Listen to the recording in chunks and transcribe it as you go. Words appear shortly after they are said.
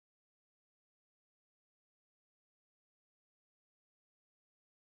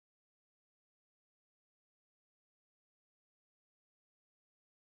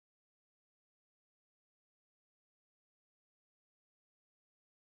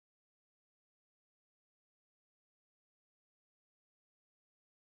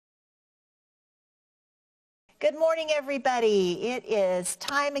Good morning, everybody. It is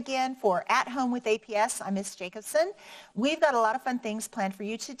time again for At Home with APS. I'm Ms. Jacobson. We've got a lot of fun things planned for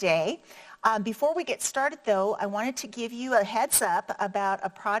you today. Before we get started, though, I wanted to give you a heads up about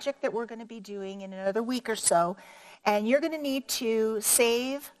a project that we're going to be doing in another week or so. And you're going to need to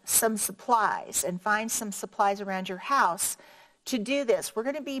save some supplies and find some supplies around your house. To do this, we're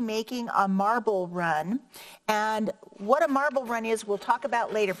going to be making a marble run. And what a marble run is, we'll talk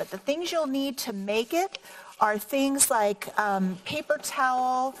about later. But the things you'll need to make it are things like paper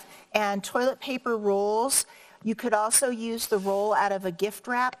towel and toilet paper rolls. You could also use the roll out of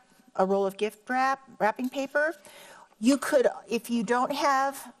a roll of gift wrapping paper. You could, if you don't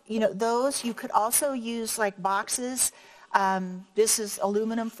have, those, you could also use like boxes. This is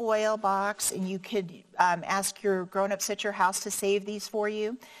aluminum foil box, and you could ask your grown-ups at your house to save these for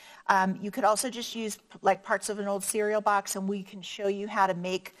you. You could also just use like parts of an old cereal box, and we can show you how to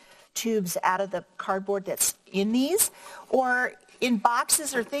make tubes out of the cardboard that's in these. Or in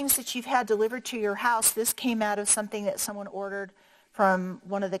boxes or things that you've had delivered to your house, this came out of something that someone ordered from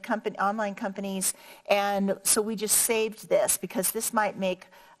one of the online companies, and so we just saved this because this might make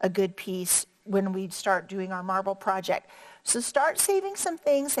a good piece when we start doing our marble project. So start saving some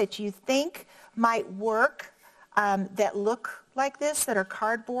things that you think might work that look like this, that are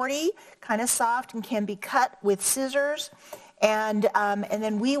cardboardy, kind of soft, and can be cut with scissors. And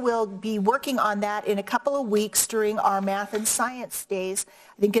then we will be working on that in a couple of weeks during our math and science days.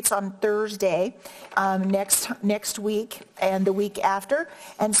 I think it's on Thursday next week and the week after.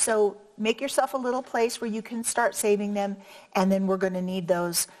 And so make yourself a little place where you can start saving them, and then we're going to need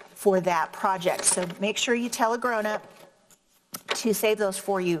those for that project. So make sure you tell a grown-up to save those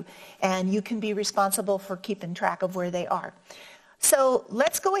for you, and you can be responsible for keeping track of where they are. So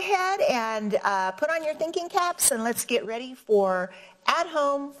let's go ahead and put on your thinking caps, and let's get ready for At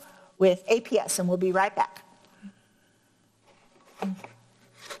Home with APS, and we'll be right back.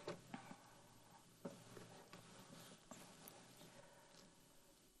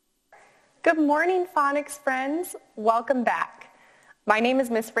 Good morning, phonics friends. Welcome back. My name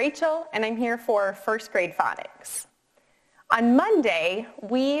is Miss Rachel, and I'm here for first grade phonics. On Monday,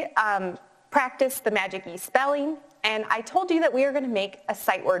 we practiced the Magic E spelling, and I told you that we are going to make a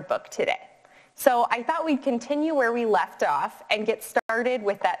sight word book today. So I thought we'd continue where we left off and get started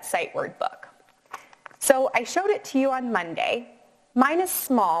with that sight word book. So I showed it to you on Monday. Mine is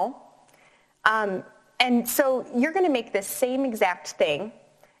small, and so you're going to make this same exact thing,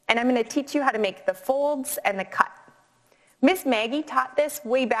 and I'm going to teach you how to make the folds and the cut. Miss Maggie taught this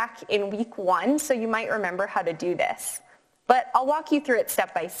way back in week 1, so you might remember how to do this. But I'll walk you through it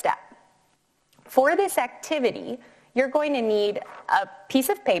step by step. For this activity, you're going to need a piece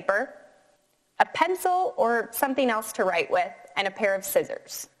of paper, a pencil or something else to write with, and a pair of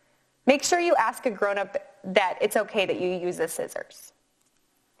scissors. Make sure you ask a grown-up that it's okay that you use the scissors.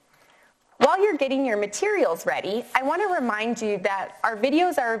 While you're getting your materials ready, I want to remind you that our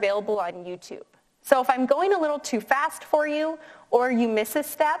videos are available on YouTube. So if I'm going a little too fast for you or you miss a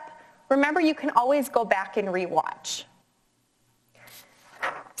step, remember you can always go back and rewatch.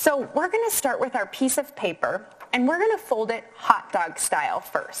 So we're going to start with our piece of paper, and we're going to fold it hot dog style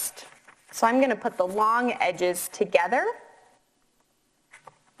first. So I'm going to put the long edges together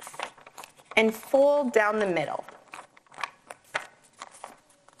and fold down the middle.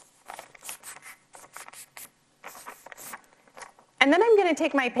 And then I'm going to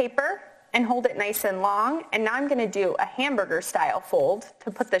take my paper and hold it nice and long, and now I'm going to do a hamburger style fold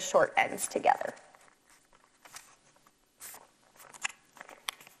to put the short ends together.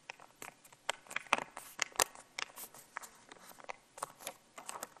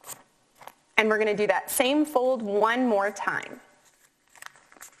 And we're going to do that same fold one more time.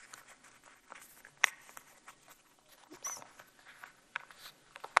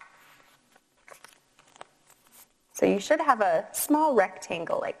 So you should have a small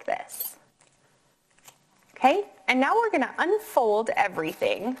rectangle like this. Okay, and now we're going to unfold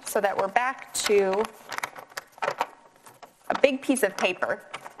everything so that we're back to a big piece of paper.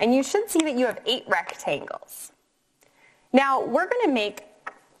 And you should see that you have 8 rectangles. Now we're going to make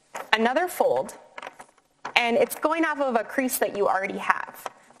another fold, and it's going off of a crease that you already have.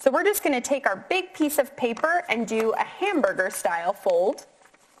 So we're just going to take our big piece of paper and do a hamburger style fold.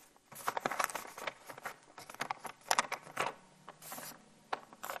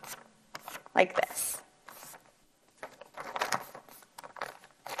 Like this.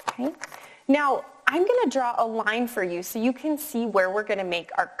 Okay. Now, I'm going to draw a line for you so you can see where we're going to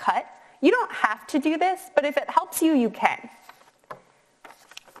make our cut. You don't have to do this, but if it helps you, you can.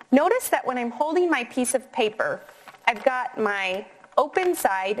 Notice that when I'm holding my piece of paper, I've got my open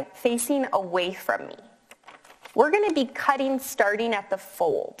side facing away from me. we're going to be cutting starting at the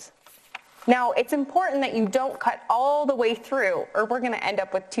fold. Now, it's important that you don't cut all the way through, or we're going to end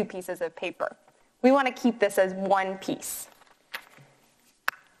up with two pieces of paper. We want to keep this as one piece.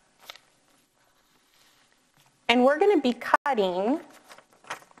 And we're going to be cutting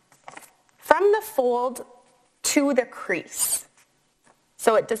from the fold to the crease.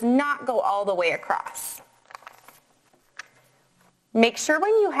 So it does not go all the way across. Make sure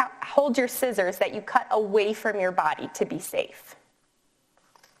when you hold your scissors that you cut away from your body to be safe.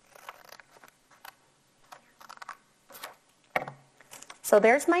 So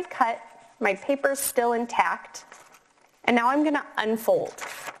there's my cut. My paper's still intact. And now I'm going to unfold.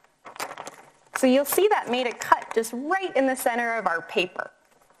 So you'll see that made a cut just right in the center of our paper.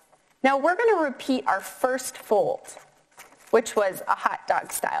 Now we're going to repeat our first fold, which was a hot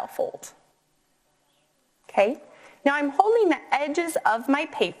dog style fold. Okay? Now I'm holding the edges of my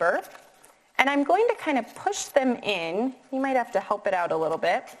paper, and I'm going to kind of push them in. You might have to help it out a little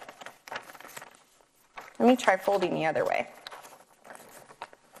bit. Let me try folding the other way.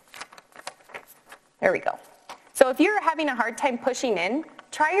 There we go. So if you're having a hard time pushing in,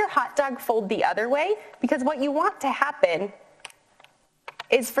 try your hot dog fold the other way, because what you want to happen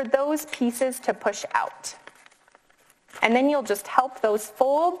is for those pieces to push out. And then you'll just help those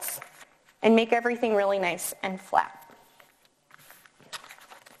folds and make everything really nice and flat.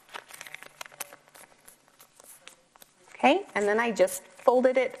 Okay, and then I just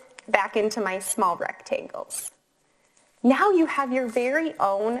folded it back into my small rectangles. Now you have your very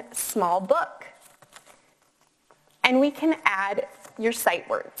own small book. And we can add your sight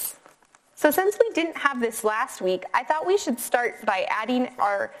words. So since we didn't have this last week, I thought we should start by adding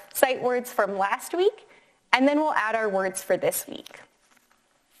our sight words from last week, and then we'll add our words for this week.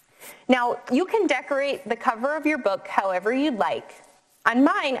 Now, you can decorate the cover of your book however you'd like. On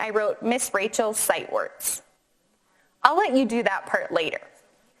mine, I wrote Miss Rachel's sight words. I'll let you do that part later.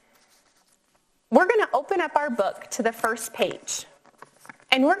 We're going to open up our book to the first page,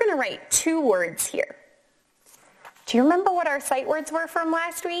 and we're going to write 2 words here. Do you remember what our sight words were from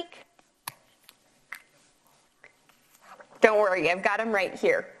last week? Don't worry, I've got them right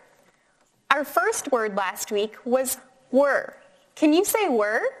here. Our first word last week was were. Can you say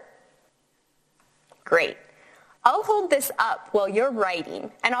were? Great. I'll hold this up while you're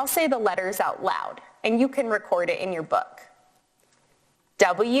writing, and I'll say the letters out loud, and you can record it in your book.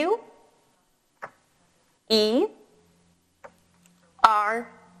 W, E,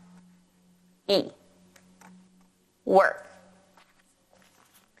 R, E. Were.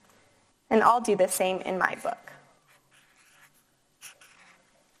 And I'll do the same in my book.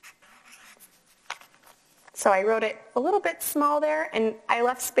 So I wrote it a little bit small there, and I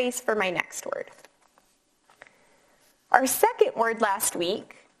left space for my next word. Our second word last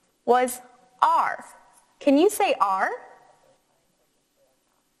week was are. Can you say are?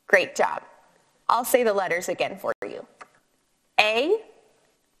 Great job. I'll say the letters again for you. A,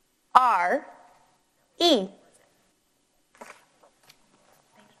 R, E.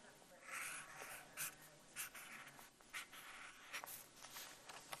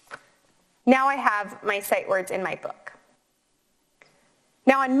 Now I have my sight words in my book.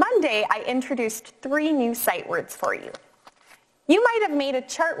 Now on Monday, I introduced 3 new sight words for you. You might have made a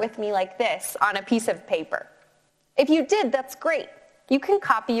chart with me like this on a piece of paper. If you did, that's great. You can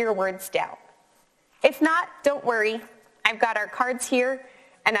copy your words down. If not, don't worry. I've got our cards here,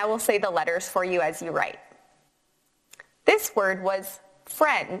 and I will say the letters for you as you write. This word was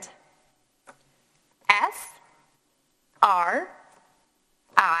friend. F, R,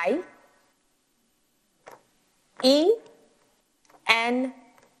 I, E, N,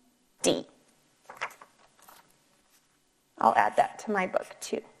 D. I'll add that to my book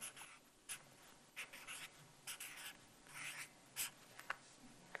too.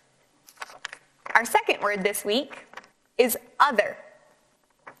 Our second word this week is other.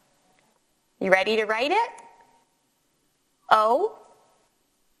 You ready to write it? O,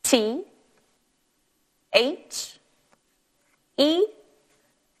 T, H, E,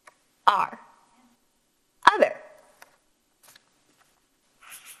 R. Other.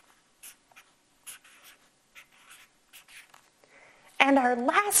 And our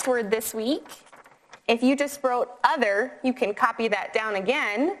last word this week, if you just wrote other, you can copy that down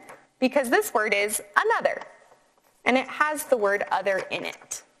again, because this word is another, and it has the word other in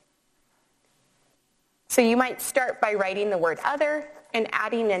it. So you might start by writing the word other and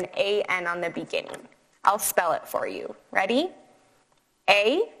adding an A-N on the beginning. I'll spell it for you. Ready?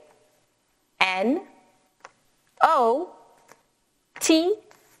 A, N, O, T,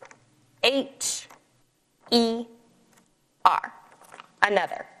 H, E, R.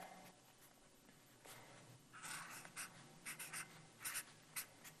 Another.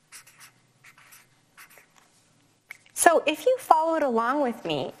 So if you followed along with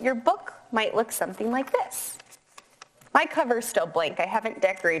me, your book might look something like this. My cover's still blank. I haven't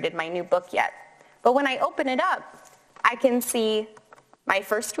decorated my new book yet. But when I open it up, I can see my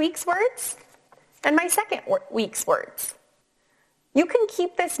first week's words and my second week's words. You can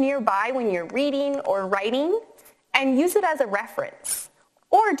keep this nearby when you're reading or writing and use it as a reference,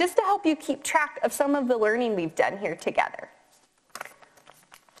 or just to help you keep track of some of the learning we've done here together.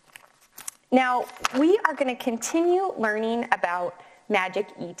 Now, we are going to continue learning about Magic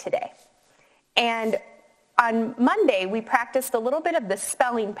E today. And on Monday, we practiced a little bit of the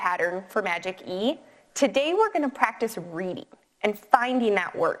spelling pattern for Magic E. Today, we're going to practice reading and finding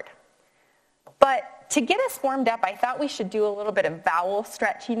that word. But to get us warmed up, I thought we should do a little bit of vowel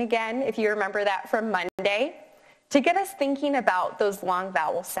stretching again, if you remember that from Monday, to get us thinking about those long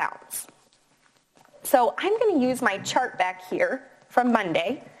vowel sounds. So I'm going to use my chart back here from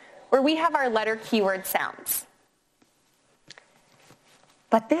Monday, where we have our letter keyword sounds.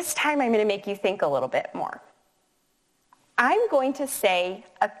 But this time I'm going to make you think a little bit more. I'm going to say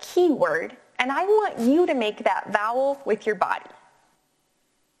a keyword, and I want you to make that vowel with your body.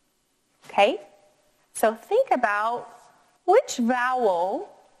 Okay? So think about, which vowel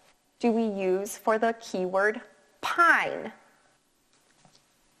do we use for the keyword pine?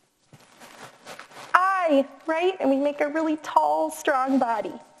 I, right? And we make a really tall, strong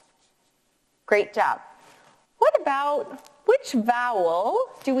body. Great job. What about, which vowel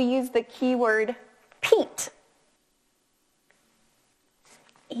do we use the keyword peat?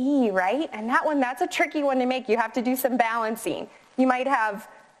 E, right? And that one, that's a tricky one to make. You have to do some balancing. You might have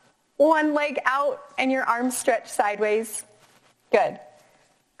one leg out and your arms stretched sideways. Good.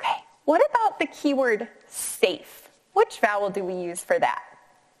 Okay. What about the keyword safe? Which vowel do we use for that?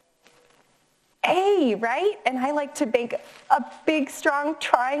 A, right? And I like to make a big, strong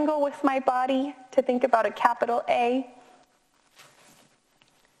triangle with my body to think about a capital A.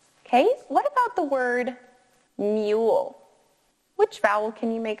 Okay. What about the word mule? Which vowel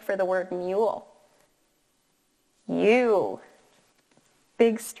can you make for the word mule? U.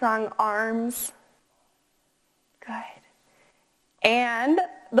 Big, strong arms. Good. And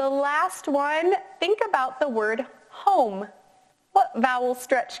the last one, think about the word home. What vowel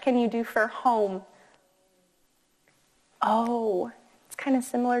stretch can you do for home? Oh, it's kind of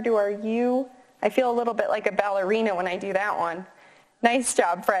similar to our U. I feel a little bit like a ballerina when I do that one. Nice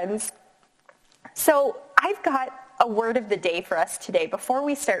job, friends. So I've got a word of the day for us today before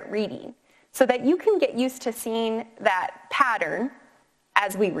we start reading, so that you can get used to seeing that pattern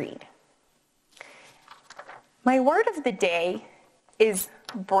as we read. My word of the day is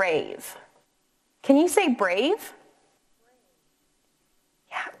brave. Can you say brave?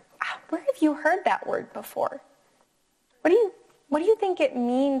 Yeah. Where have you heard that word before? What do you think it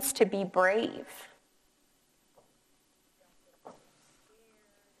means to be brave?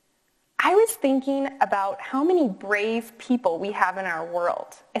 I was thinking about how many brave people we have in our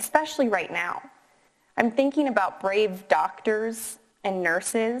world, especially right now. I'm thinking about brave doctors and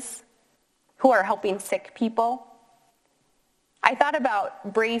nurses who are helping sick people. I thought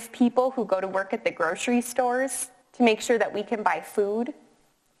about brave people who go to work at the grocery stores to make sure that we can buy food.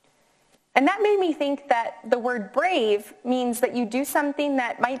 And that made me think that the word brave means that you do something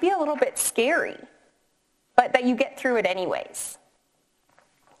that might be a little bit scary, but that you get through it anyways.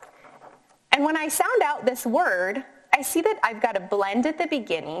 And when I sound out this word, I see that I've got a blend at the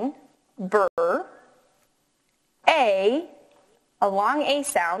beginning, brr, a long A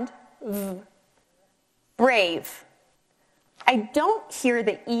sound, v, brave. I don't hear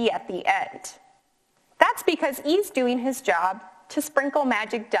the E at the end. That's because E's doing his job to sprinkle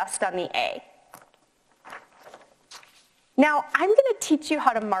magic dust on the A. Now, I'm going to teach you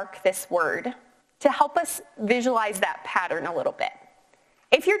how to mark this word to help us visualize that pattern a little bit.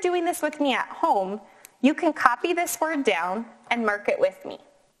 If you're doing this with me at home, you can copy this word down and mark it with me.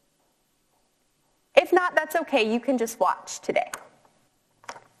 If not, that's okay. You can just watch today.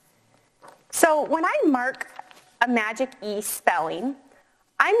 So when I mark a Magic E spelling,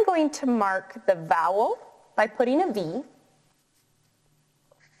 I'm going to mark the vowel by putting a V.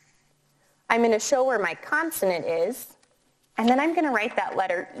 I'm going to show where my consonant is, and then I'm going to write that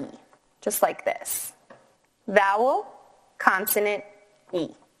letter E, just like this. Vowel, consonant, E.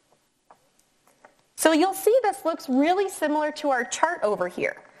 So you'll see this looks really similar to our chart over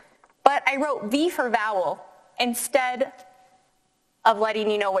here, but I wrote V for vowel instead of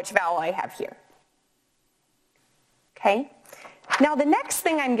letting you know which vowel I have here. Okay? Now the next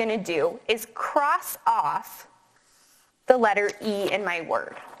thing I'm going to do is cross off the letter E in my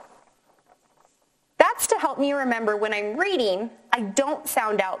word. That's to help me remember when I'm reading, I don't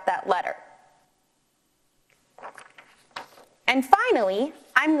sound out that letter. And finally,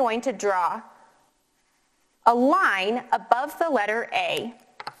 I'm going to draw a line above the letter A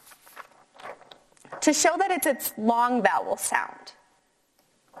to show that it's its long vowel sound.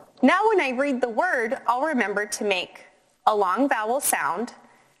 Now when I read the word, I'll remember to make a long vowel sound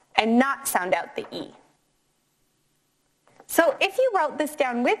and not sound out the E. So if you wrote this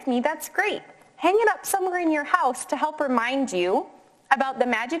down with me, that's great. Hang it up somewhere in your house to help remind you about the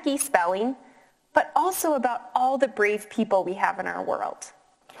magic E spelling, but also about all the brave people we have in our world.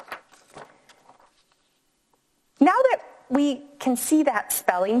 Now that we can see that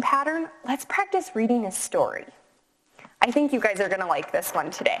spelling pattern, let's practice reading a story. I think you guys are going to like this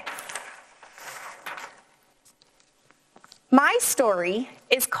one today. My story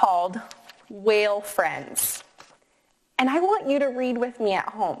is called Whale Friends, and I want you to read with me at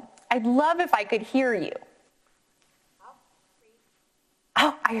home. I'd love if I could hear you.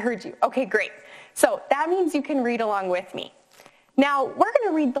 Oh, I heard you. Okay, great. So that means you can read along with me. Now, we're going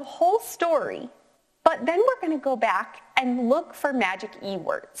to read the whole story, but then we're going to go back and look for magic E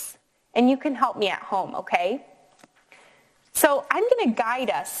words. And you can help me at home, okay? So I'm going to guide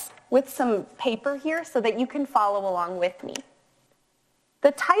us with some paper here so that you can follow along with me.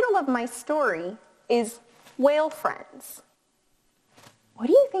 The title of my story is Whale Friends. What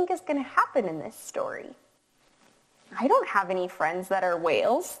do you think is going to happen in this story? I don't have any friends that are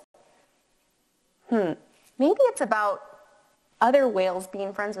whales. Maybe it's about other whales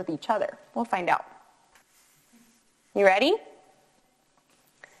being friends with each other. We'll find out. You ready?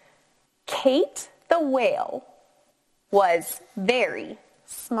 Kate the whale was very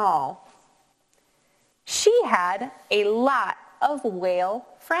small. She had a lot of whale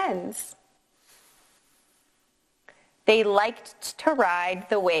friends. They liked to ride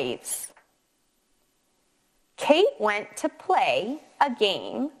the waves. Kate went to play a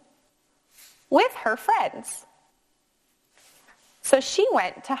game with her friends. So she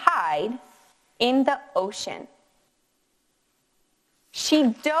went to hide in the ocean.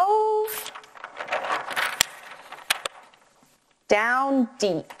 She dove down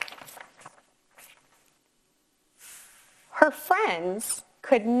deep. Her friends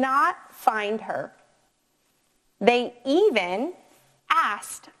could not find her. They even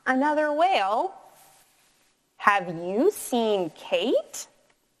asked another whale, "Have you seen Kate?"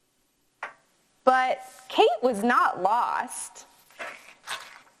 But Kate was not lost.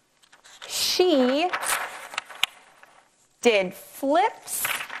 She did flips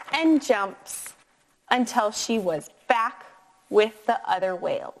and jumps until she was back with the other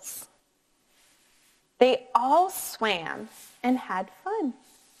whales. They all swam and had fun.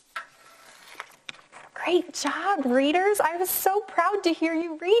 Great job, readers. I was so proud to hear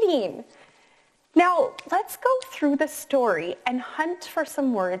you reading. Now, let's go through the story and hunt for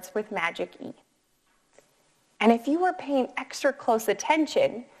some words with magic E. And if you were paying extra close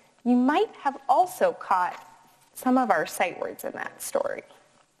attention, you might have also caught some of our sight words in that story.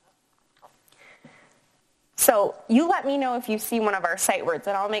 So you let me know if you see one of our sight words,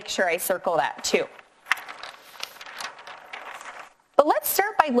 and I'll make sure I circle that too. But let's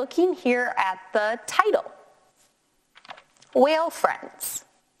start by looking here at the title, Whale Friends.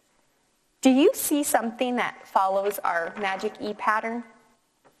 Do you see something that follows our magic E pattern?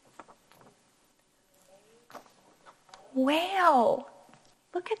 Whale.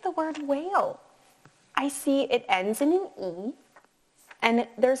 Look at the word whale. I see it ends in an E, and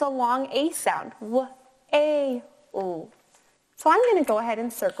there's a long A sound. W-A-U. So I'm going to go ahead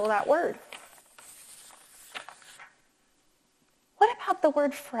and circle that word. What about the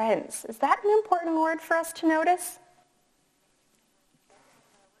word friends? Is that an important word for us to notice?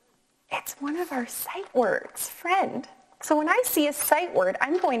 It's one of our sight words, friend. So when I see a sight word,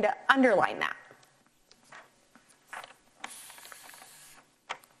 I'm going to underline that.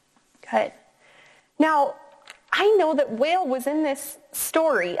 Good. Now, I know that whale was in this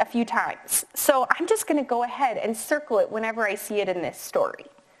story a few times, so I'm just going to go ahead and circle it whenever I see it in this story.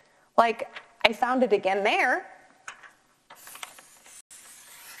 Like, I found it again there.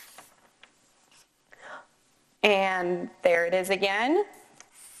 And there it is again.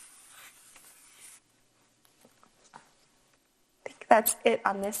 I think that's it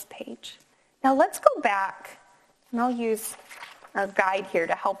on this page. Now let's go back, and I'll use our guide here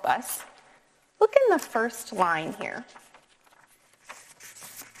to help us. Look in the first line here.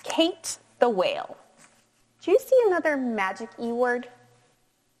 Kate the whale. Do you see another magic E word?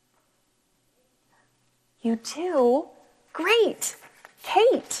 You do? Great.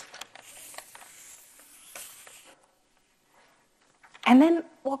 Kate. And then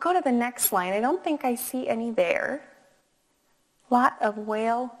we'll go to the next line. I don't think I see any there. Lot of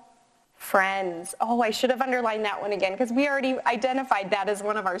whale Friends. Oh, I should have underlined that one again because we already identified that as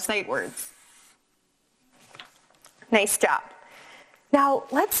one of our sight words. Nice job. Now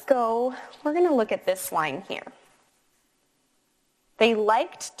let's go, we're going to look at this line here. They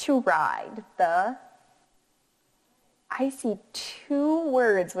liked to ride the, I see two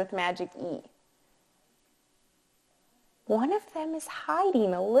words with magic E. One of them is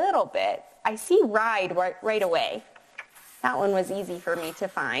hiding a little bit. I see ride right away. That one was easy for me to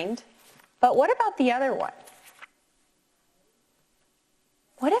find. But what about the other one?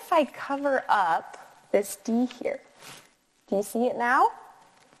 What if I cover up this D here? Do you see it now?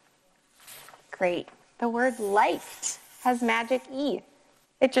 Great. The word liked has magic E.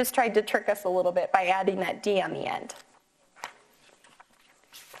 It just tried to trick us a little bit by adding that D on the end.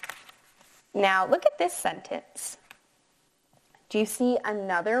 Now look at this sentence. Do you see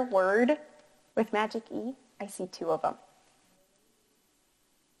another word with magic E? I see two of them.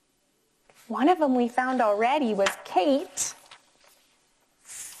 One of them we found already was Kate.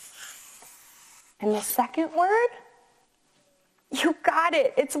 And the second word? You got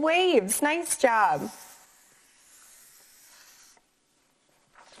it. It's waves. Nice job.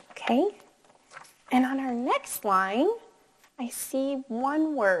 Okay. And on our next line, I see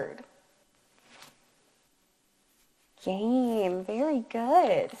one word. Game. Very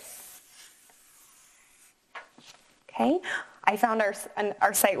good. Okay. I found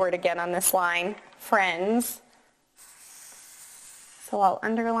our sight word again on this line, friends. So I'll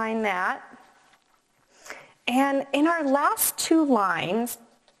underline that. And in our last two lines,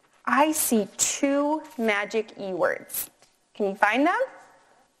 I see two magic E words. Can you find them?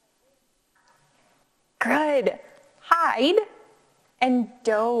 Good. Hide and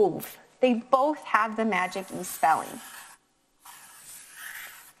dove. They both have the magic E spelling.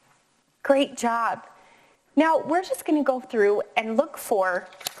 Great job. Now we're just going to go through and look for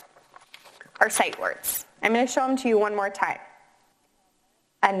our sight words. I'm going to show them to you one more time.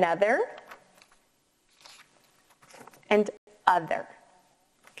 Another and other.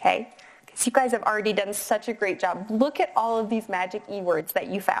 Okay? Because you guys have already done such a great job. Look at all of these magic E words that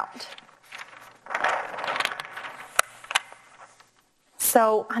you found.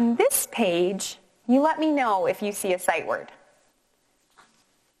 So on this page, you let me know if you see a sight word.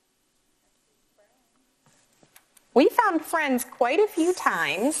 We found friends quite a few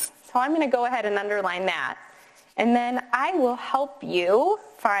times, so I'm going to go ahead and underline that. And then I will help you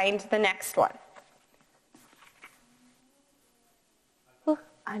find the next one. Ooh,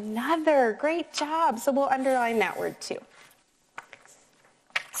 another. Great job. So we'll underline that word too.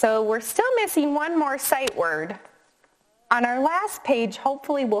 So we're still missing one more sight word. On our last page,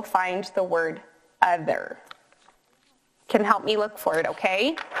 hopefully we'll find the word other. Can help me look for it,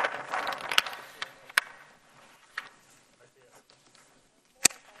 okay?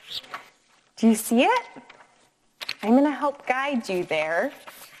 Do you see it? I'm going to help guide you there.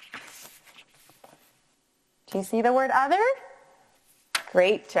 Do you see the word other?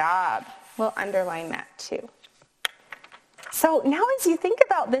 Great job. We'll underline that too. So now as you think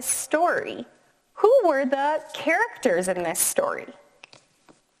about this story, who were the characters in this story?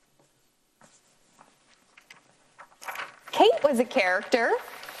 Kate was a character,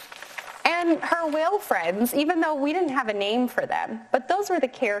 and her whale friends, even though we didn't have a name for them, but those were the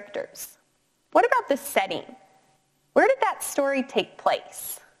characters. What about the setting? Where did that story take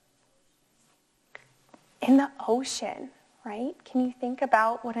place? In the ocean, right? Can you think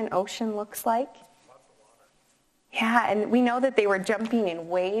about what an ocean looks like? Yeah, and we know that they were jumping in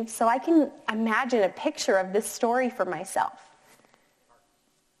waves, so I can imagine a picture of this story for myself.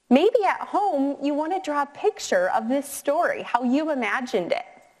 Maybe at home, you want to draw a picture of this story, how you imagined it.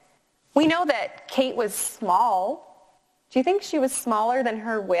 We know that Kate was small. Do you think she was smaller than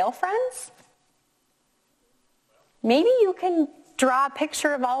her whale friends? Maybe you can draw a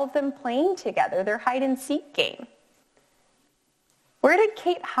picture of all of them playing together, their hide and seek game. Where did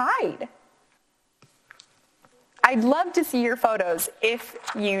Kate hide? I'd love to see your photos if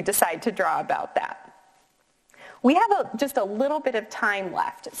you decide to draw about that. We have just a little bit of time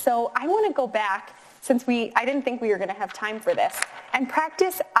left, so I want to go back, since I didn't think we were going to have time for this, and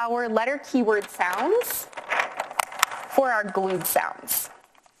practice our letter keyword sounds for our glued sounds.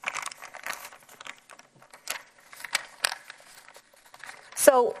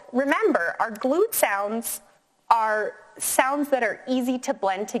 So remember, our glued sounds are sounds that are easy to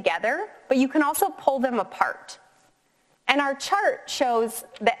blend together, but you can also pull them apart. And our chart shows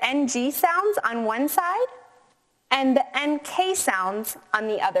the NG sounds on one side and the NK sounds on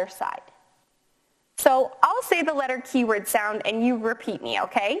the other side. So I'll say the letter keyword sound and you repeat me,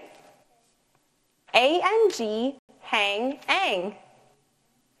 okay? A-N-G, hang, ang.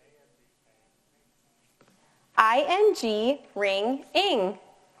 ing, ring, ing.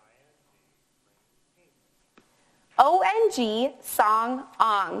 ONG, song,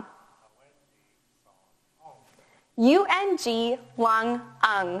 ong. UNG, lung,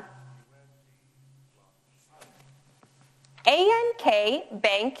 ung. ANK,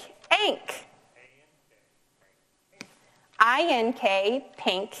 bank, ank. INK,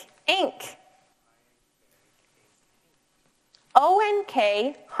 pink, ink.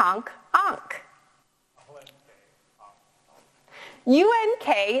 ONK, honk, onk.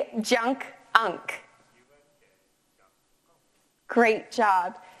 UNK, junk, unk. Great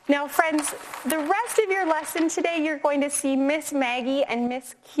job. Now, friends, the rest of your lesson today, you're going to see Miss Maggie and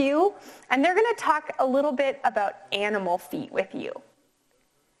Miss Q, and they're going to talk a little bit about animal feet with you.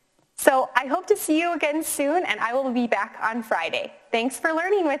 So I hope to see you again soon, and I will be back on Friday. Thanks for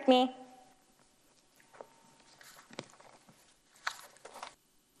learning with me.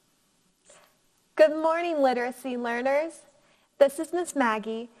 Good morning, literacy learners. This is Miss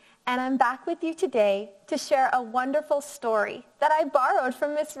Maggie, and I'm back with you today to share a wonderful story that I borrowed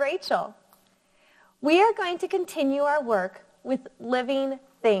from Miss Rachel. We are going to continue our work with living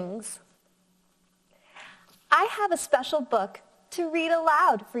things. I have a special book to read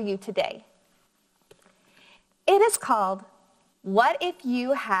aloud for you today. It is called What If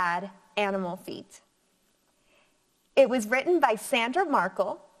You Had Animal Feet? It was written by Sandra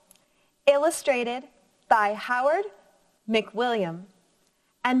Markle, illustrated by Howard McWilliam,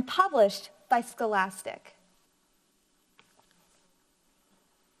 and published by Scholastic.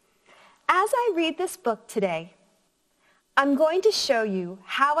 As I read this book today, I'm going to show you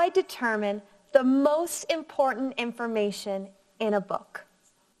how I determine the most important information in a book.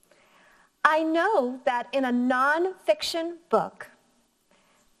 I know that in a nonfiction book,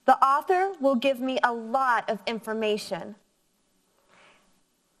 the author will give me a lot of information.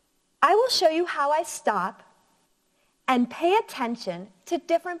 I will show you how I stop and pay attention to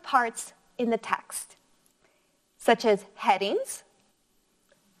different parts in the text, such as headings,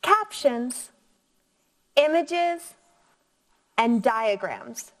 captions, images, and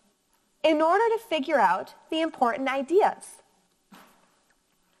diagrams, in order to figure out the important ideas.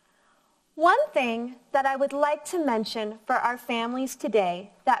 One thing that I would like to mention for our families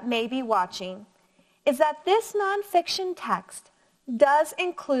today that may be watching is that this nonfiction text does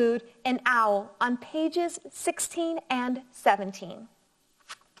include an owl on pages 16 and 17.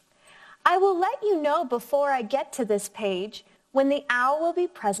 I will let you know before I get to this page when the owl will be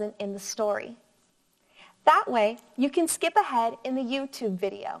present in the story. That way, you can skip ahead in the YouTube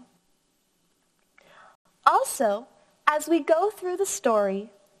video. Also, as we go through the story,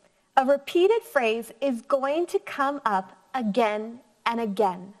 a repeated phrase is going to come up again and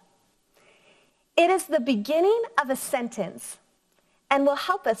again. It is the beginning of a sentence and will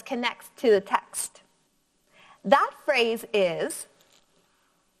help us connect to the text. That phrase is,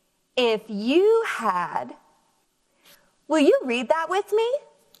 if you had. Will you read that with me?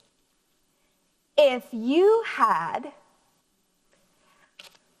 If you had.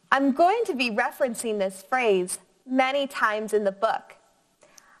 I'm going to be referencing this phrase many times in the book.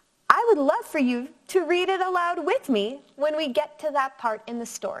 I would love for you to read it aloud with me when we get to that part in the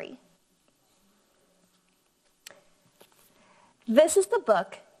story. This is the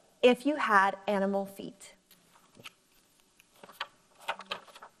book, If You Had Animal Feet.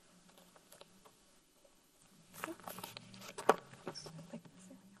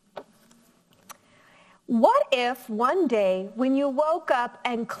 What if one day when you woke up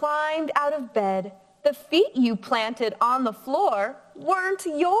and climbed out of bed, the feet you planted on the floor weren't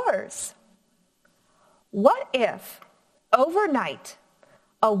yours? What if overnight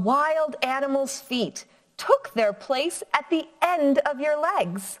a wild animal's feet took their place at the end of your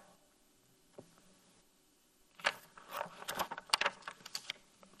legs?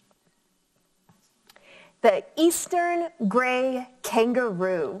 The eastern gray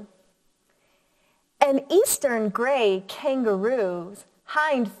kangaroo. An eastern gray kangaroo's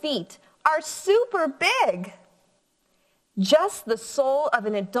hind feet are super big. Just the sole of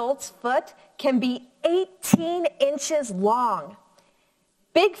an adult's foot can be 18 inches long.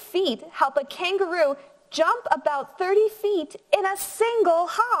 Big feet help a kangaroo jump about 30 feet in a single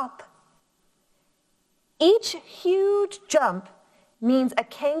hop. Each huge jump means a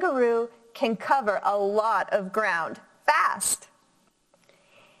kangaroo can cover a lot of ground fast.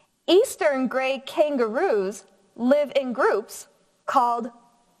 Eastern gray kangaroos live in groups called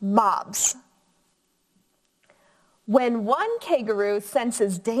mobs. When one kangaroo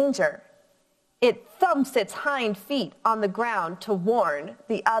senses danger, it thumps its hind feet on the ground to warn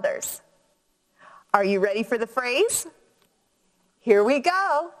the others. Are you ready for the phrase? Here we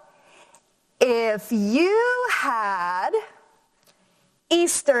go. If you had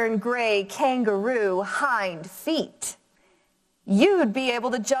eastern gray kangaroo hind feet, you'd be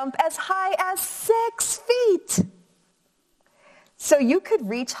able to jump as high as 6 feet. So you could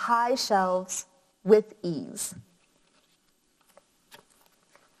reach high shelves with ease.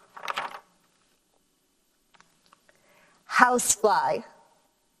 Housefly.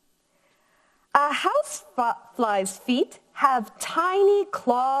 A housefly's feet have tiny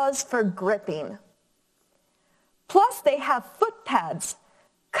claws for gripping. Plus, they have foot pads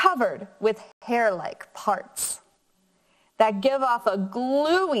covered with hair-like parts that give off a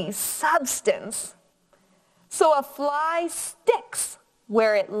gluey substance. So a fly sticks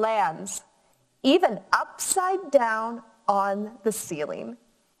where it lands, even upside down on the ceiling.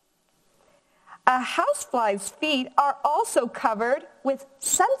 A housefly's feet are also covered with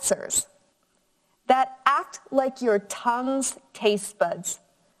sensors that act like your tongue's taste buds.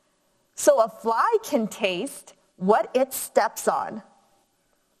 So a fly can taste what it steps on.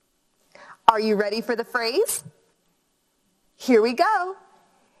 Are you ready for the phrase? Here we go.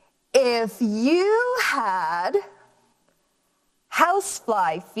 If you had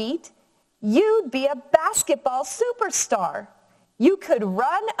housefly feet, you'd be a basketball superstar. You could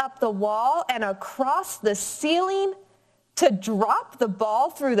run up the wall and across the ceiling to drop the ball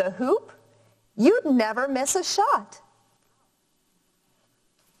through the hoop. You'd never miss a shot.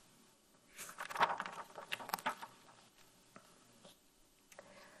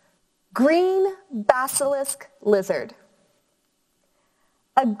 Green basilisk lizard.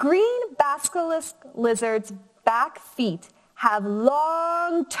 A green basilisk lizard's back feet have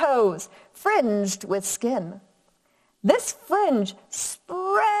long toes fringed with skin. This fringe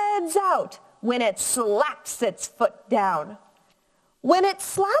spreads out when it slaps its foot down. When it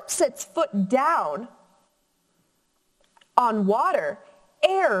slaps its foot down on water,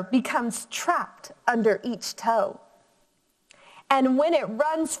 air becomes trapped under each toe. And when it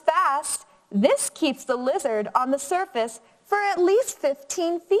runs fast, this keeps the lizard on the surface for at least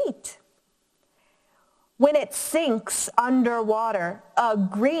 15 feet. When it sinks underwater, a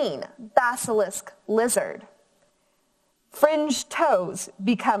green basilisk lizard, fringed toes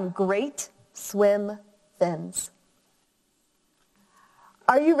become great swim fins.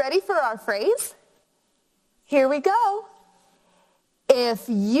 Are you ready for our phrase? Here we go. If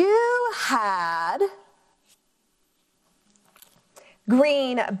you had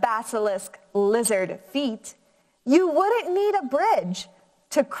green basilisk lizard feet, you wouldn't need a bridge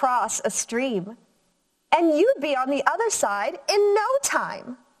to cross a stream, and you'd be on the other side in no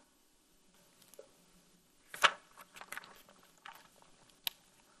time.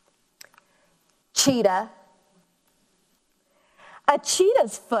 Cheetah. A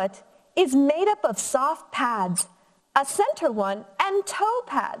cheetah's foot is made up of soft pads, a center one, and toe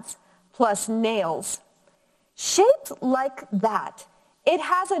pads, plus nails. Shaped like that, it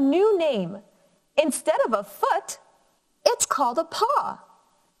has a new name. Instead of a foot, it's called a paw.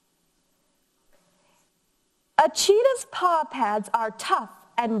 A cheetah's paw pads are tough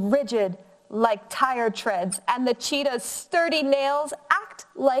and rigid like tire treads, and the cheetah's sturdy nails act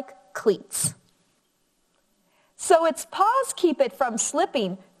like cleats. So its paws keep it from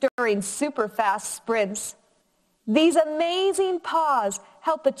slipping during super fast sprints. These amazing paws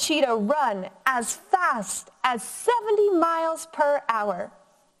help a cheetah run as fast as 70 miles per hour.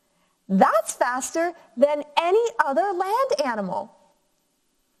 That's faster than any other land animal.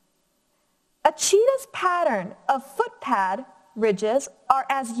 A cheetah's pattern of foot pad ridges are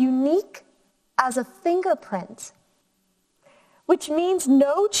as unique as a fingerprint, which means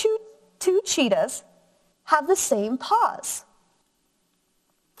no two cheetahs have the same paws.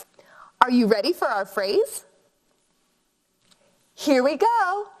 Are you ready for our phrase? Here we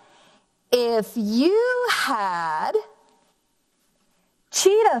go. If you had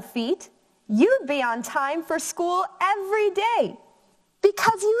cheetah feet, you'd be on time for school every day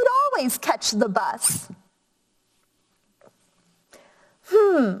because you'd always catch the bus.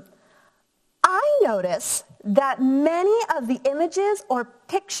 I notice that many of the images or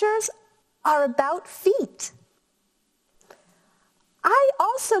pictures are about feet. I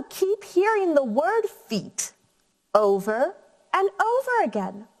also keep hearing the word feet over and over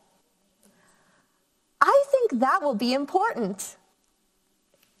again. I think that will be important.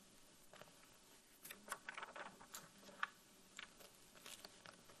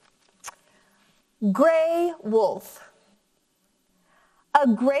 Gray wolf. A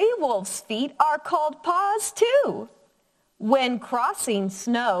gray wolf's feet are called paws too. When crossing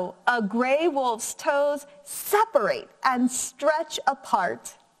snow, a gray wolf's toes separate and stretch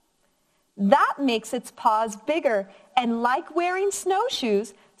apart. That makes its paws bigger, and like wearing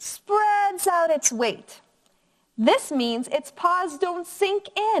snowshoes, spreads out its weight. This means its paws don't sink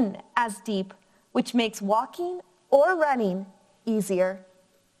in as deep, which makes walking or running easier.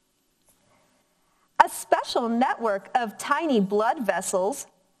 A special network of tiny blood vessels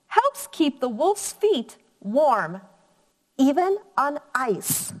helps keep the wolf's feet warm, even on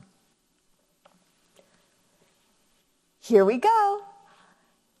ice. Here we go.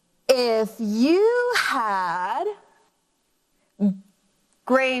 If you had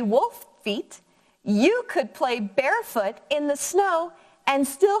gray wolf feet, you could play barefoot in the snow and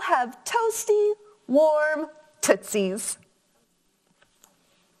still have toasty, warm tootsies.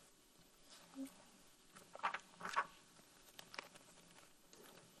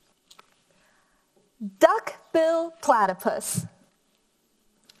 Duck-billed platypus.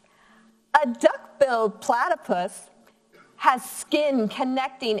 A duck-billed platypus has skin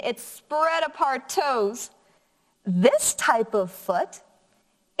connecting its spread-apart toes. This type of foot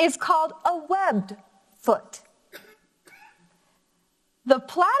is called a webbed foot. The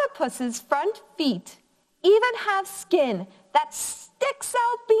platypus's front feet even have skin that sticks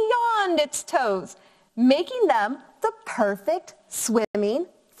out beyond its toes, making them the perfect swimming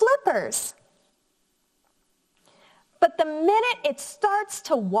flippers. But the minute it starts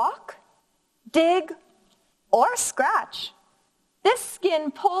to walk, dig, or scratch, this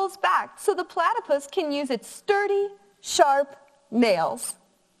skin pulls back so the platypus can use its sturdy, sharp nails.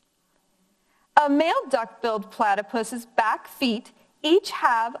 A male duck-billed platypus's back feet each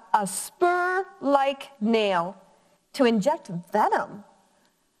have a spur-like nail to inject venom,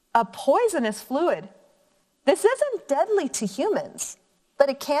 a poisonous fluid. This isn't deadly to humans, but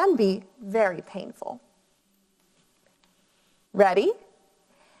it can be very painful. Ready?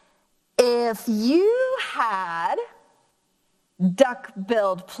 If you had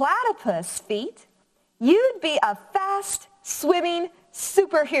duck-billed platypus feet, you'd be a fast swimming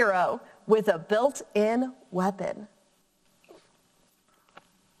superhero with a built-in weapon.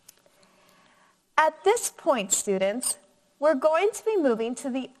 At this point, students, we're going to be moving to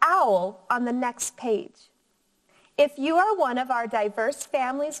the owl on the next page. If you are one of our diverse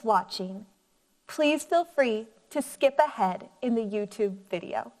families watching, please feel free to skip ahead in the YouTube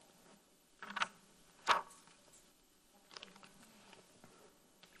video.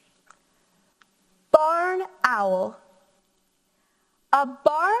 Barn owl. A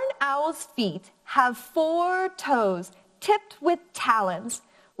barn owl's feet have 4 toes tipped with talons,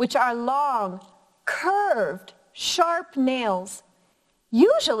 which are long, curved, sharp nails.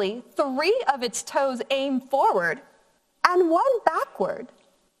 Usually, 3 of its toes aim forward and 1 backward.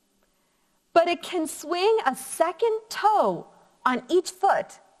 But it can swing a second toe on each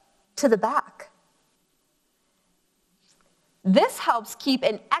foot to the back. This helps keep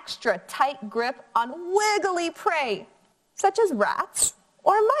an extra tight grip on wiggly prey, such as rats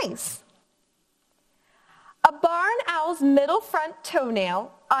or mice. A barn owl's middle front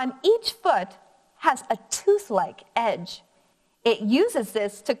toenail on each foot has a tooth-like edge. It uses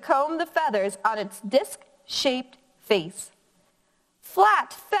this to comb the feathers on its disc-shaped face.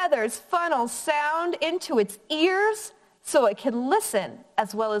 Flat feathers funnel sound into its ears so it can listen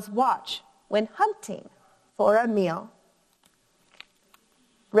as well as watch when hunting for a meal.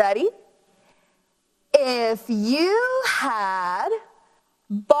 Ready? If you had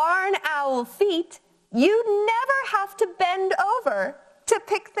barn owl feet, you'd never have to bend over to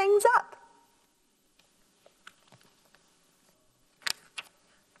pick things up.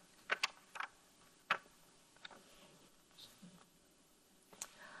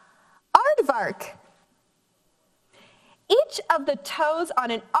 Aardvark. Each of the toes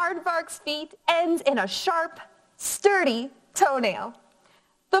on an aardvark's feet ends in a sharp, sturdy toenail.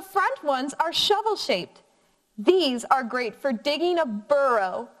 The front ones are shovel-shaped. These are great for digging a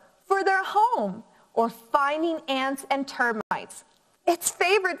burrow for their home or finding ants and termites, its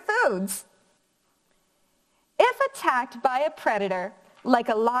favorite foods. If attacked by a predator, like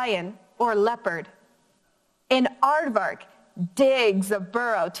a lion or leopard, an aardvark digs a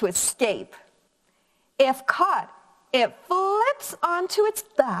burrow to escape. If caught, it flips onto its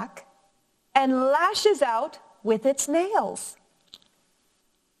back and lashes out with its nails.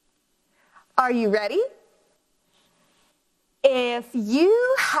 Are you ready? If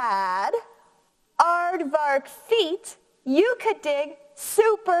you had aardvark feet, you could dig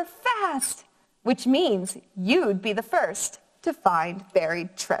super fast, which means you'd be the first to find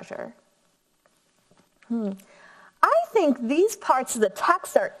buried treasure. I think these parts of the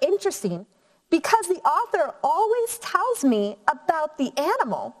text are interesting because the author always tells me about the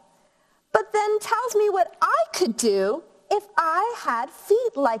animal, but then tells me what I could do if I had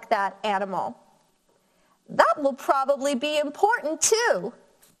feet like that animal. That will probably be important too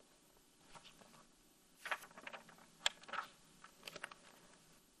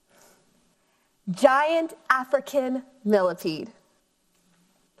Giant African millipede.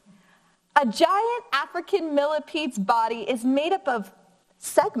 A giant African millipede's body is made up of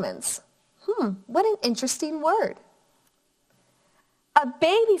segments. What an interesting word. A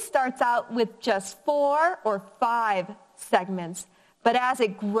baby starts out with just 4 or 5 segments, but as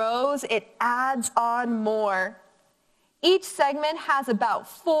it grows, it adds on more. Each segment has about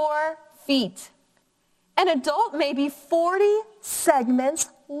 4 feet. An adult may be 40 segments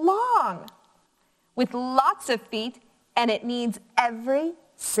long, with lots of feet, and it needs every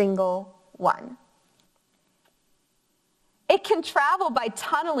single one. It can travel by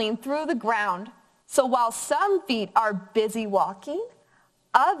tunneling through the ground, so while some feet are busy walking,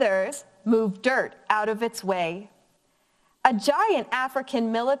 others move dirt out of its way. A giant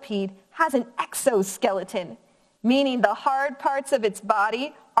African millipede has an exoskeleton, meaning the hard parts of its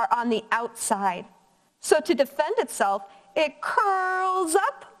body are on the outside. So to defend itself, it curls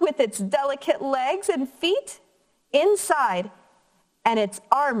up with its delicate legs and feet inside and its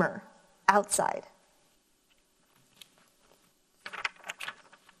armor outside.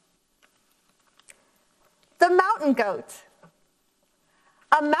 The mountain goat.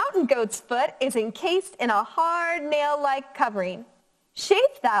 A mountain goat's foot is encased in a hard nail-like covering.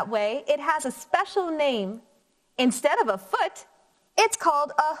 Shaped that way, it has a special name. Instead of a foot, it's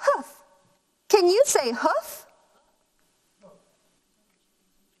called a hoof. Can you say hoof?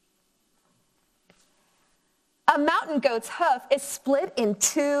 A mountain goat's hoof is split in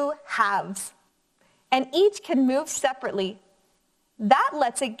 2 halves, and each can move separately. That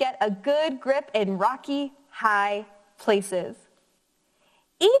lets it get a good grip in rocky, high places.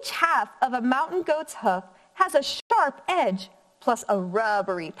 Each half of a mountain goat's hoof has a sharp edge plus a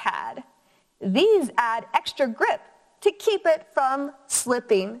rubbery pad. These add extra grip to keep it from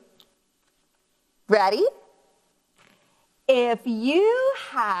slipping. Ready? If you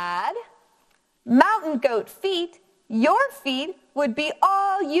had mountain goat feet, your feet would be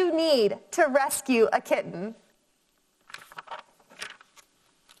all you need to rescue a kitten.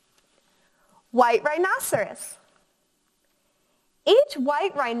 White rhinoceros. Each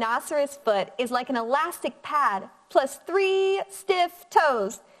white rhinoceros foot is like an elastic pad plus 3 stiff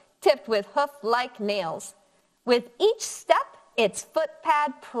toes tipped with hoof-like nails. With each step, its foot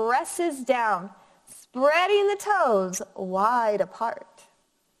pad presses down, spreading the toes wide apart.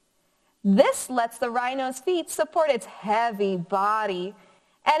 This lets the rhino's feet support its heavy body,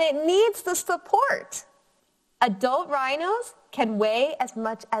 and it needs the support. Adult rhinos can weigh as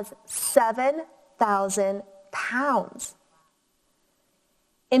much as 7,000 pounds.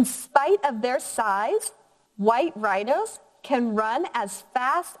 In spite of their size, white rhinos can run as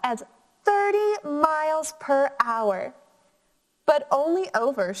fast as 30 miles per hour, but only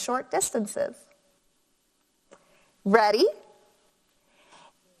over short distances. Ready?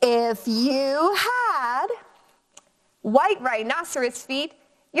 If you had white rhinoceros feet,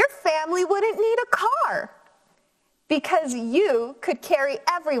 your family wouldn't need a car because you could carry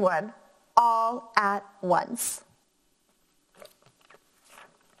everyone all at once.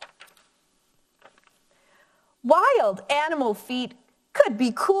 Wild animal feet could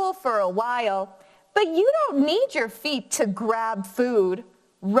be cool for a while, but you don't need your feet to grab food,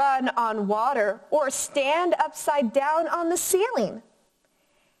 run on water, or stand upside down on the ceiling.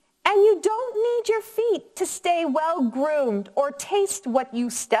 And you don't need your feet to stay well groomed or taste what you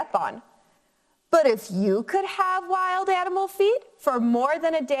step on. But if you could have wild animal feet for more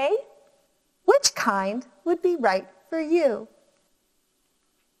than a day, which kind would be right for you?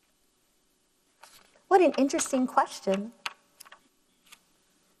 What an interesting question.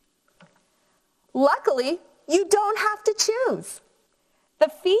 Luckily, you don't have to choose. The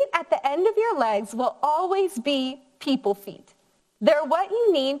feet at the end of your legs will always be people feet. They're what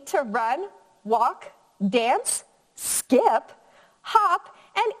you need to run, walk, dance, skip, hop,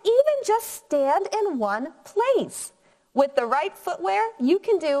 and even just stand in one place. With the right footwear, you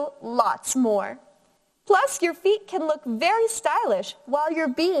can do lots more. Plus, your feet can look very stylish while you're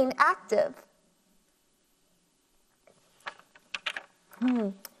being active.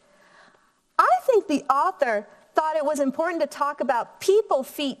 I think the author thought it was important to talk about people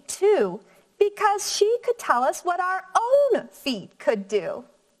feet too, because she could tell us what our own feet could do.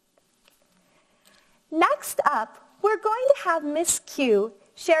 Next up, we're going to have Miss Q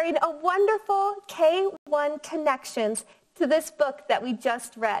sharing a wonderful K1 connections to this book that we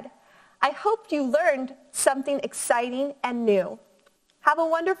just read. I hope you learned something exciting and new. Have a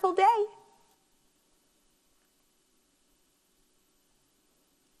wonderful day.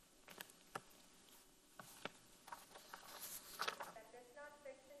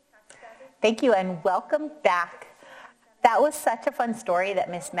 Thank you and welcome back. That was such a fun story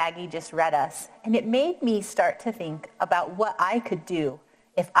that Miss Maggie just read us, and it made me start to think about what I could do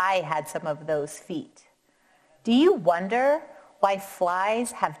if I had some of those feet. Do you wonder why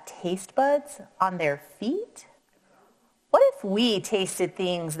flies have taste buds on their feet? What if we tasted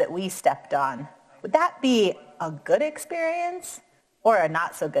things that we stepped on? Would that be a good experience or a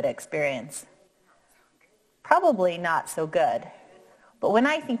not so good experience? Probably not so good. But when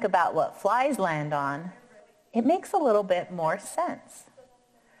I think about what flies land on, it makes a little bit more sense.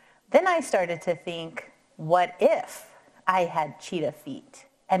 Then I started to think, what if I had cheetah feet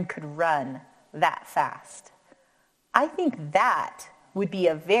and could run that fast? I think that would be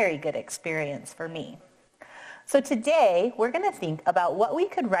a very good experience for me. So today, we're going to think about what we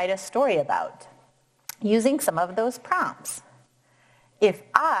could write a story about using some of those prompts. If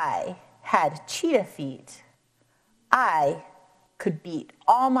I had cheetah feet, I could beat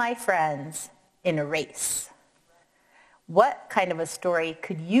all my friends in a race. What kind of a story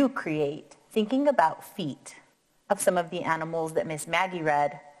could you create thinking about feet of some of the animals that Miss Maggie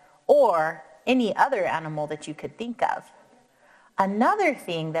read, or any other animal that you could think of? Another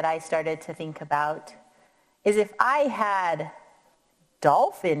thing that I started to think about is if I had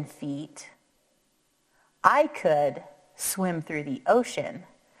dolphin feet, I could swim through the ocean,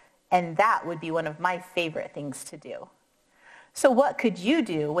 and that would be one of my favorite things to do. So what could you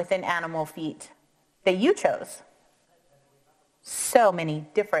do with an animal feet that you chose? So many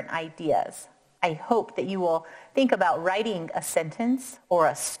different ideas. I hope that you will think about writing a sentence or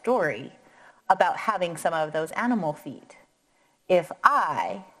a story about having some of those animal feet. If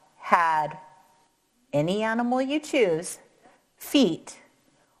I had any animal you choose, feet,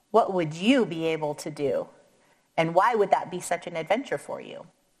 what would you be able to do? And why would that be such an adventure for you?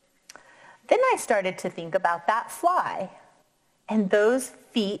 Then I started to think about that fly. And those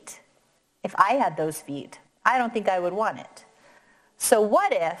feet, if I had those feet, I don't think I would want it. So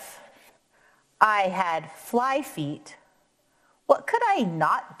what if I had fly feet? What could I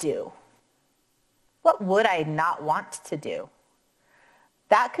not do? What would I not want to do?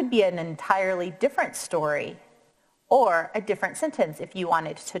 That could be an entirely different story or a different sentence if you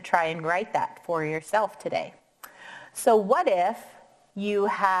wanted to try and write that for yourself today. So what if you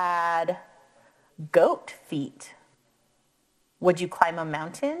had goat feet? Would you climb a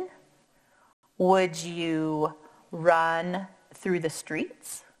mountain? Would you run through the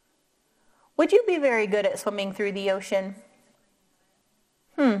streets? Would you be very good at swimming through the ocean?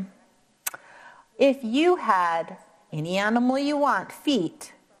 If you had any animal you want,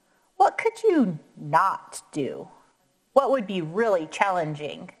 feet, what could you not do? What would be really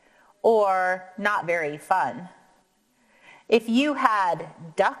challenging or not very fun? If you had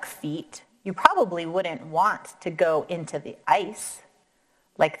duck feet, you probably wouldn't want to go into the ice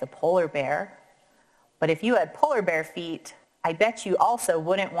like the polar bear. But if you had polar bear feet, I bet you also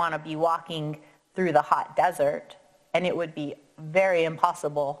wouldn't want to be walking through the hot desert, and it would be very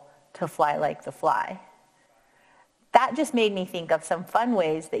impossible to fly like the fly. That just made me think of some fun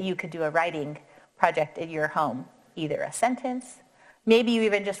ways that you could do a writing project at your home. Either a sentence, maybe you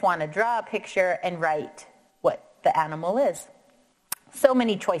even just want to draw a picture and write what the animal is. So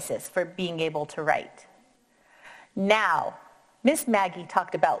many choices for being able to write. Now, Miss Maggie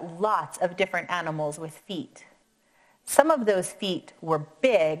talked about lots of different animals with feet. Some of those feet were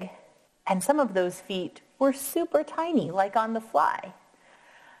big, and some of those feet were super tiny, like on the fly.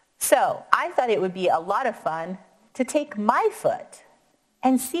 So I thought it would be a lot of fun to take my foot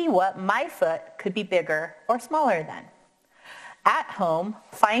and see what my foot could be bigger or smaller than. At home,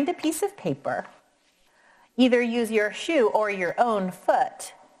 find a piece of paper, either use your shoe or your own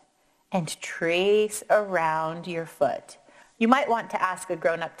foot, and trace around your foot. You might want to ask a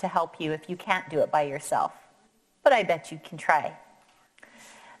grown-up to help you if you can't do it by yourself, but I bet you can try.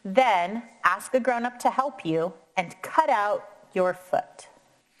 Then ask a grown-up to help you and cut out your foot.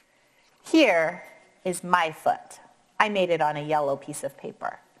 Here is my foot. I made it on a yellow piece of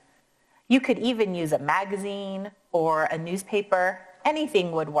paper. You could even use a magazine or a newspaper.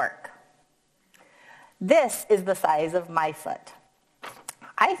 Anything would work. This is the size of my foot.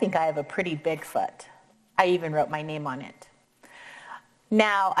 I think I have a pretty big foot. I even wrote my name on it.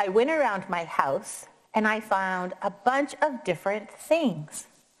 Now, I went around my house and I found a bunch of different things.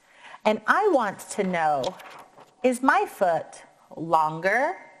 And I want to know, is my foot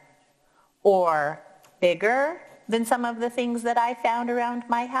longer or bigger than some of the things that I found around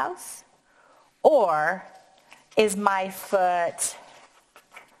my house? Or is my foot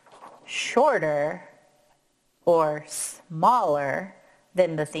shorter or smaller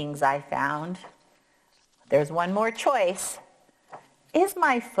than the things I found? There's one more choice. Is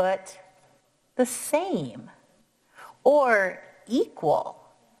my foot the same? or equal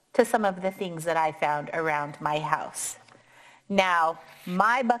to some of the things that I found around my house. Now,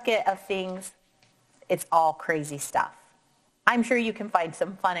 my bucket of things, it's all crazy stuff. I'm sure you can find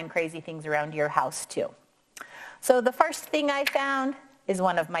some fun and crazy things around your house too. So the first thing I found is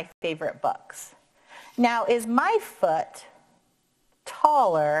one of my favorite books. Now, is my foot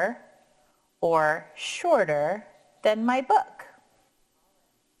taller or shorter than my book?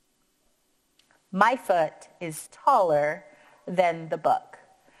 My foot is taller than the book.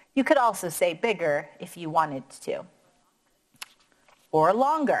 You could also say bigger if you wanted to. Or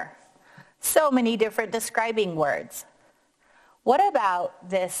longer. So many different describing words. What about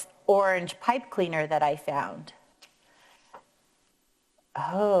this orange pipe cleaner that I found?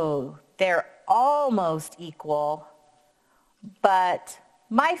 Oh, they're almost equal, but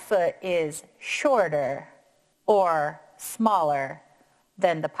my foot is shorter or smaller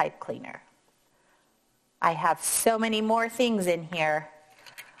than the pipe cleaner. I have so many more things in here.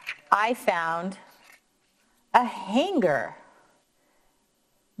 I found a hanger.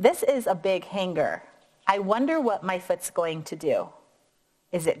 This is a big hanger. I wonder what my foot's going to do.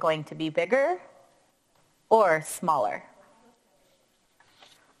 Is it going to be bigger or smaller?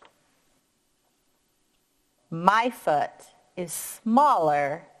 My foot is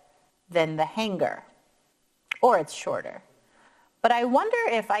smaller than the hanger, or it's shorter. But I wonder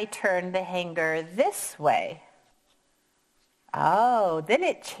if I turn the hanger this way. Oh, then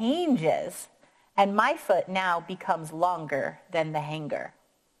it changes, and my foot now becomes longer than the hanger.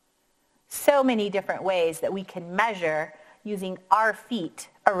 So many different ways that we can measure using our feet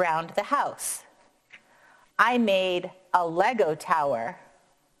around the house. I made a Lego tower.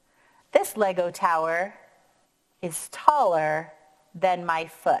 This Lego tower is taller than my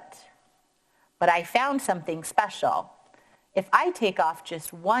foot. But I found something special. If I take off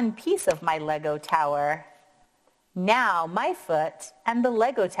just one piece of my Lego tower, now my foot and the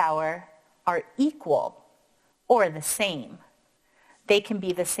Lego tower are equal or the same. They can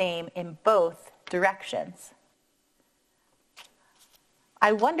be the same in both directions.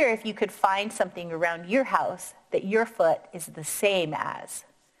 I wonder if you could find something around your house that your foot is the same as.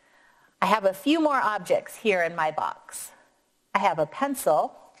 I have a few more objects here in my box. I have a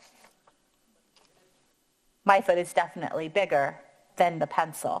pencil. My foot is definitely bigger than the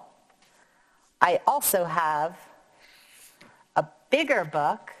pencil. I also have a bigger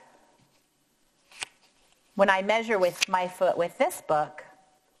book. When I measure with my foot with this book,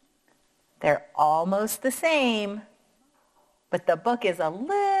 they're almost the same, but the book is a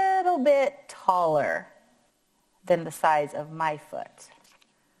little bit taller than the size of my foot.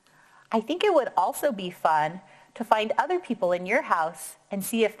 I think it would also be fun to find other people in your house and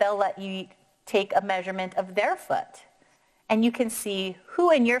see if they'll let you take a measurement of their foot. And you can see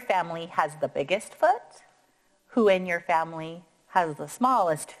who in your family has the biggest foot, who in your family has the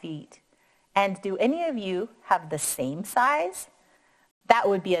smallest feet, and do any of you have the same size? That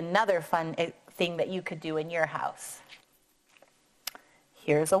would be another fun thing that you could do in your house.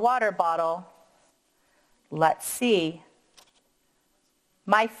 Here's a water bottle. Let's see.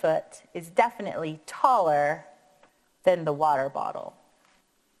 My foot is definitely taller than the water bottle.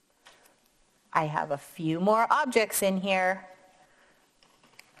 I have a few more objects in here.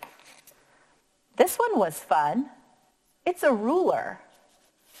 This one was fun. It's a ruler.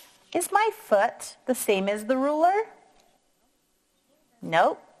 Is my foot the same as the ruler?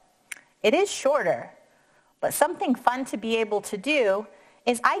 Nope. It is shorter. But something fun to be able to do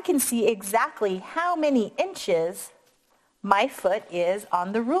is I can see exactly how many inches my foot is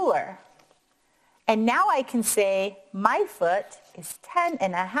on the ruler. And now I can say my foot is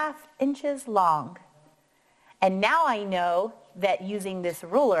 10.5 inches long. And now I know that using this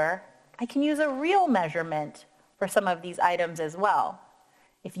ruler, I can use a real measurement for some of these items as well.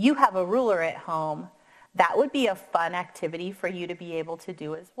 If you have a ruler at home, that would be a fun activity for you to be able to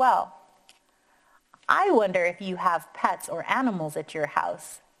do as well. I wonder if you have pets or animals at your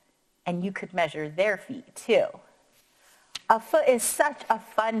house, and you could measure their feet too. A foot is such a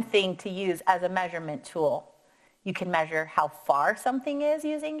fun thing to use as a measurement tool. You can measure how far something is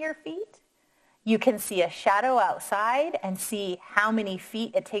using your feet. You can see a shadow outside and see how many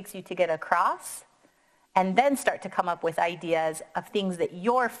feet it takes you to get across, and then start to come up with ideas of things that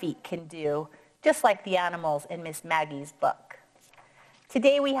your feet can do, just like the animals in Miss Maggie's book.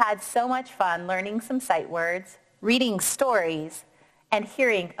 Today we had so much fun learning some sight words, reading stories, and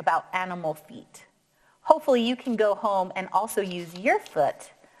hearing about animal feet. Hopefully you can go home and also use your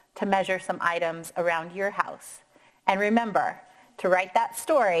foot to measure some items around your house. And remember to write that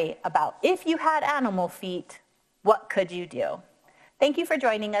story about if you had animal feet, what could you do? Thank you for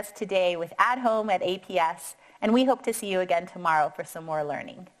joining us today with At Home at APS, And we hope to see you again tomorrow for some more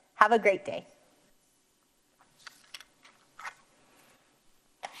learning. Have a great day.